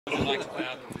What's it like to play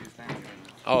out with these fans?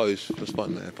 Oh, it was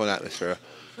fun, man. Fun atmosphere.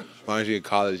 Reminds me of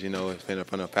college, playing in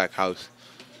front of a packed house.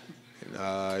 And,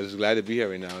 I was glad to be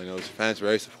here right now. The fans are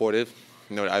very supportive.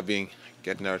 I've been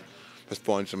getting their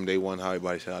response from day one, how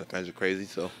everybody said, the fans are crazy.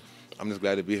 So I'm just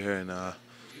glad to be here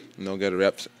and, get a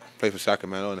reps, play for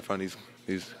Sacramento in front of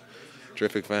these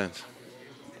terrific fans.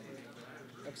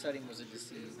 How exciting was it to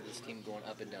see this team going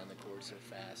up and down the court so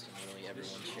fast and really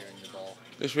everyone sharing the ball?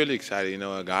 It's really exciting.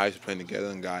 Guys are playing together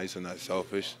and guys are not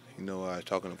selfish.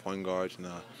 Talking to point guards and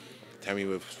tell me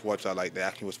what sports I like. They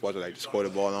ask me what sports I like to score the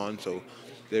ball on. So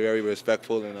they're very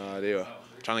respectful and they're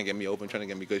trying to get me open, trying to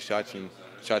get me good shots and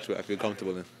shots where I feel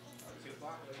comfortable in.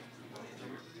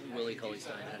 Willie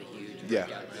Cauley-Stein had a huge Yeah.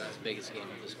 breakout in his biggest game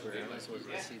of his career. I was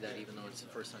to see that even though it's the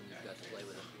first time you've got to play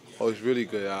with him. Oh, it's really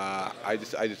good. I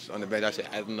just on the bench. I said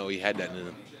I didn't know he had that in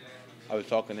him. I was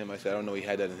talking to him. I said I don't know he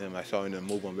had that in him. I saw him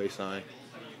move on baseline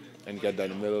and get that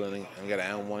in the middle and get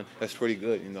an and one. That's pretty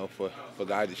good, for a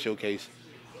guy to showcase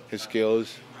his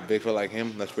skills. A big fella like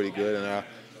him, that's pretty good and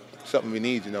something we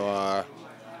need. Guys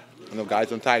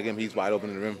don't tag him. He's wide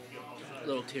open in the rim.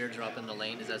 Little teardrop in the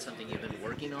lane, is that something you've been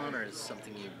working on or is it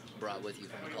something you brought with you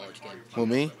from the college game? Who,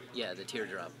 me? Yeah, the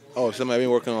teardrop. Oh, I've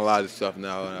been working on a lot of stuff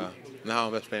now. Now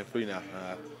I'm just playing free now.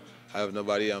 I have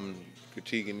nobody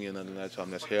critiquing me or nothing like that, so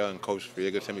I'm just here and Coach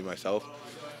Weir sent me myself.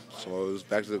 So it was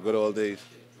back to the good old days,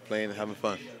 playing and having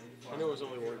fun. I know it was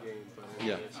only one game, but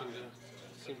Yeah. it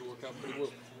seemed to work out pretty well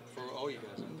for all you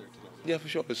guys out there tonight. Yeah, for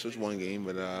sure. It's just one game,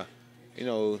 but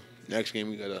next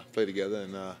game we gotta play together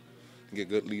and get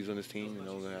good leads on this team.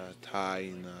 Ty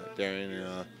and Darren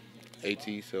and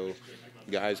AT. So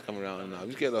guys come around and we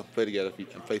just gotta play together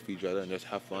and play for each other and just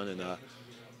have fun and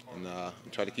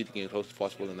try to keep the game close as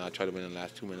possible and try to win in the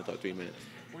last 2 minutes or 3 minutes.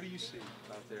 What do you see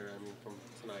out there? From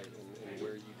tonight and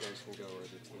where you guys can go as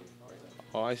a team right now?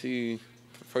 Oh, I see.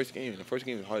 The first game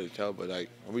is hard to tell, but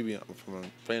from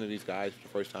playing with these guys for the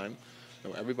first time,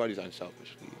 everybody's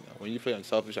unselfish. When you play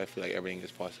unselfish, I feel like everything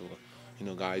is possible.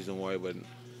 Guys don't worry about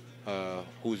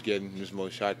who's getting this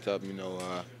most shots up.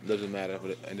 Doesn't matter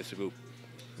in this group.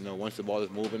 Once the ball is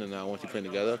moving and once you play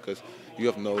together, because you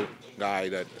have no guy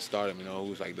that start him.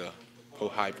 Who's like the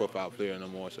high-profile player no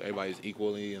more. So everybody's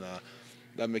equally, and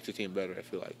that makes the team better. I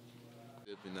feel like.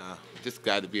 And just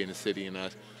glad to be in the city and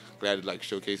glad to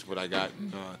showcase what I got.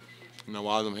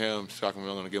 While I'm here, I'm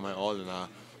going to give my all and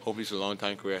hopefully it's a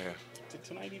long-time career here. Did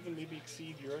tonight even maybe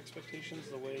exceed your expectations,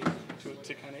 the way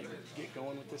to kind of get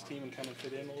going with this team and kind of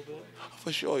fit in a little bit?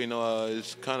 For sure,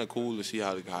 it's kind of cool to see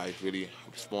how the guys really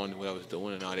respond to what I was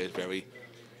doing, and now they're very,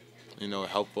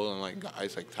 helpful, and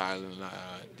guys like Tyler and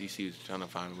DC is trying to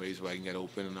find ways where I can get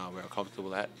open and where I'm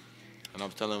comfortable at. And I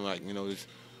was telling them, I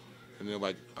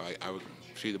would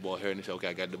see the ball here, and they said, okay,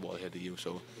 I got the ball here to you.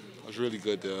 So it was really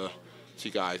good to see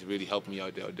guys really help me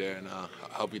out there and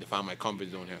help me to find my comfort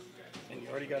zone here. And you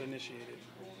already got initiated.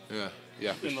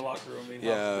 Yeah. In the locker room.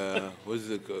 Yeah. Was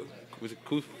it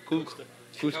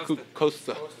Costa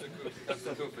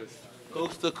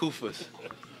Kufas.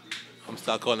 I'm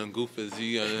start calling him Goofus.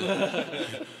 He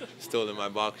stolen my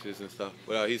boxes and stuff.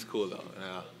 But he's cool though.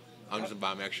 I'm just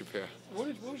buying an extra pair. What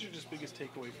was your just biggest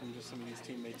takeaway from just some of these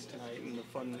teammates tonight and the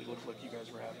fun it looked like you guys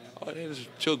were having? Oh, they're just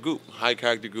a chill group, high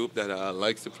character group that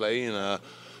likes to play, and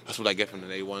that's what I get from them.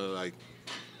 They want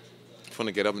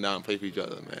to get up and down and play for each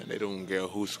other, man. They don't care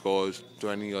who scores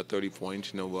 20 or 30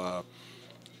 points.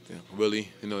 Willie,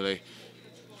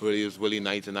 Willie was Willie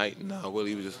night to night. And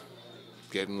Willie was just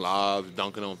getting lobs,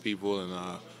 dunking on people,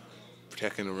 and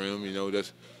protecting the rim.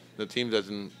 The team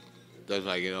doesn't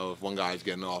if one guy's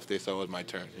getting off, they say, oh, it's my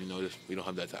turn. We don't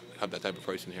have that type of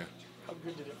person here. How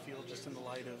good did it feel just in the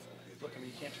light of, look,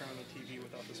 you can't turn on the TV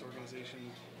without this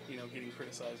organization, getting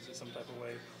criticized in some type of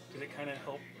way. Did it kind of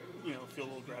help, feel a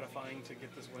little gratifying to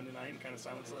get this win tonight and kind of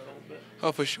silence that a little bit?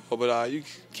 Oh, for sure. But you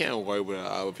can't worry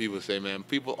about what people say, man.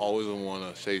 People always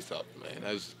want to say stuff, man.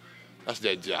 That's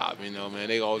their job, man.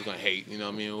 They always going to hate,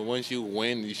 Once you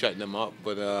win, you shut them up.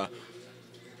 But,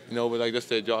 that's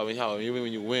their job. Even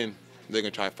when you win, they're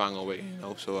going to try to find a way,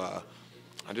 So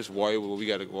I just worry what we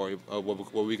got to worry,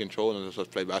 what we control, and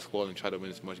just play basketball and try to win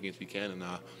as much games as we can and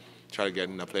try to get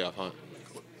in the playoff hunt.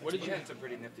 What did you had some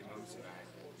pretty nifty moves tonight?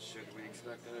 Should we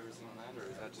expect that every single night, or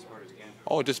is that just part of the game?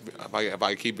 Oh, just if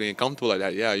I keep being comfortable like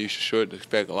that, yeah, you should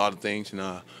expect a lot of things, and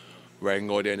where I can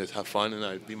go there and just have fun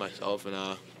and be myself. And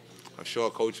I'm sure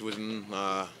Coach wasn't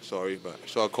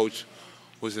Coach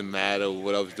wasn't mad at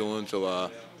what I was doing. So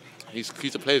he's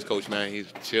a players coach, man.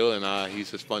 He's chill and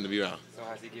he's just fun to be around. So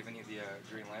has he given you the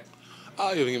green light? I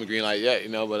haven't given him a green light yet,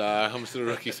 but I'm still a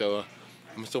rookie, so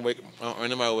I'm still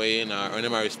earning my way and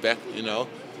earning my respect,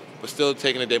 but still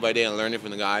taking it day by day and learning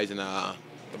from the guys and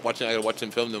gotta watch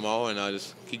him film them all, and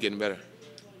just keep getting better.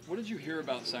 What did you hear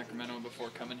about Sacramento before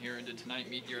coming here, and did tonight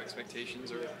meet your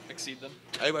expectations or exceed them?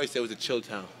 Everybody said it was a chill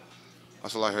town.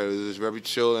 That's all I heard. It was very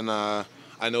chill, and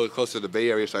I know it's close to the Bay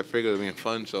Area, so I figured it would be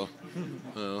fun. So,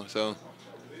 so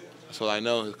that's all I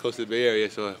know. It's close to the Bay Area,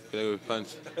 so I figured it would be fun.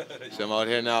 So I'm out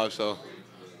here now, so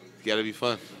it's got to be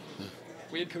fun.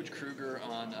 We had Coach Kruger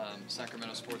on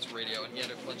Sacramento Sports Radio, and he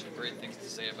had a bunch of great things to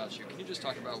say about you. Can you just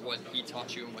talk about what he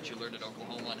taught you and what you learned at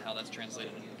Oklahoma and how that's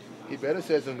translated into the game? He better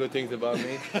said some good things about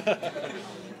me.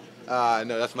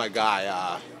 No, that's my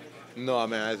guy. No,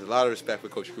 man, there's a lot of respect for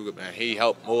Coach Kruger, man. He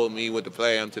helped mold me with the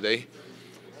player I am today.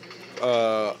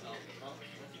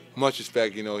 Much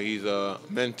respect, he's a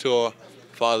mentor,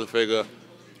 father figure.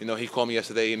 He called me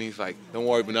yesterday and he's like, don't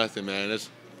worry about nothing, man. There's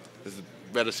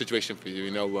a better situation for you,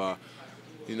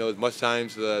 as much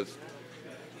times, you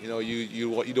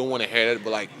don't want to hear that,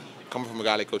 but like coming from a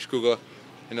guy like Coach Kruger,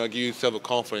 give yourself a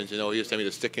confidence. He'll tell me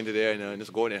to stick into there and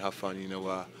just go in there and have fun.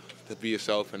 To be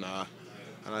yourself. And I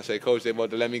say, Coach, they're about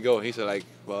to let me go. He said, like,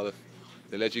 well, if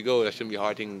they let you go, that shouldn't be a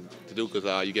hard thing to do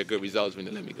because you get good results when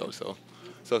they let me go. So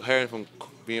hearing from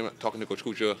talking to Coach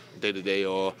Kruger day to day,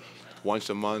 or once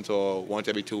a month, or once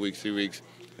every 2 weeks, 3 weeks,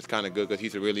 it's kind of good because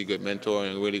he's a really good mentor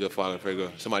and a really good father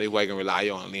figure, somebody who I can rely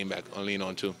on, lean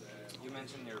on too. You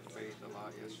mentioned your faith a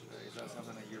lot yesterday. Is that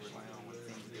something that you rely on when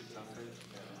things get tougher?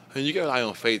 And you can rely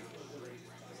on faith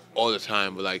all the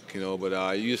time, but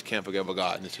you just can't forget about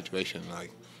God in this situation.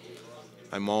 Like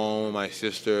my mom, my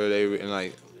sister, they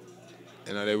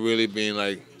really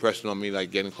been pressing on me,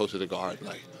 getting closer to God.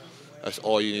 That's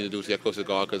all you need to do is get closer to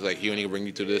God, because He only can bring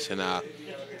you through this. And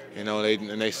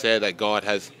they said that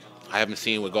I haven't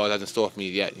seen what God has in store for me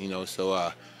yet.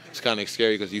 So it's kind of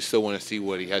scary because you still want to see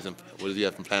what He has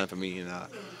planned for me. And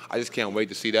I just can't wait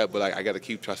to see that. But I got to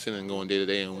keep trusting and going day to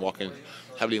day and walking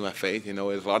heavily in my faith. There's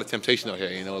a lot of temptation out here.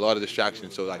 A lot of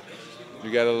distractions. So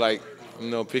you got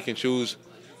to pick and choose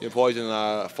your poison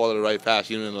and follow the right path.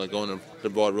 Going the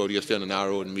broad road, you're still on the narrow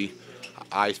road, and be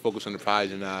eyes focused on the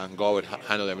prize, and God would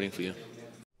handle everything for you.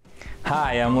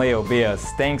 Hi, I'm Leo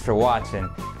Bias. Thanks for watching.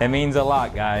 It means a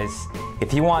lot, guys.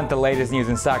 If you want the latest news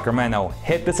in Sacramento,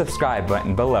 hit the subscribe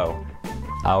button below.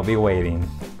 I'll be waiting.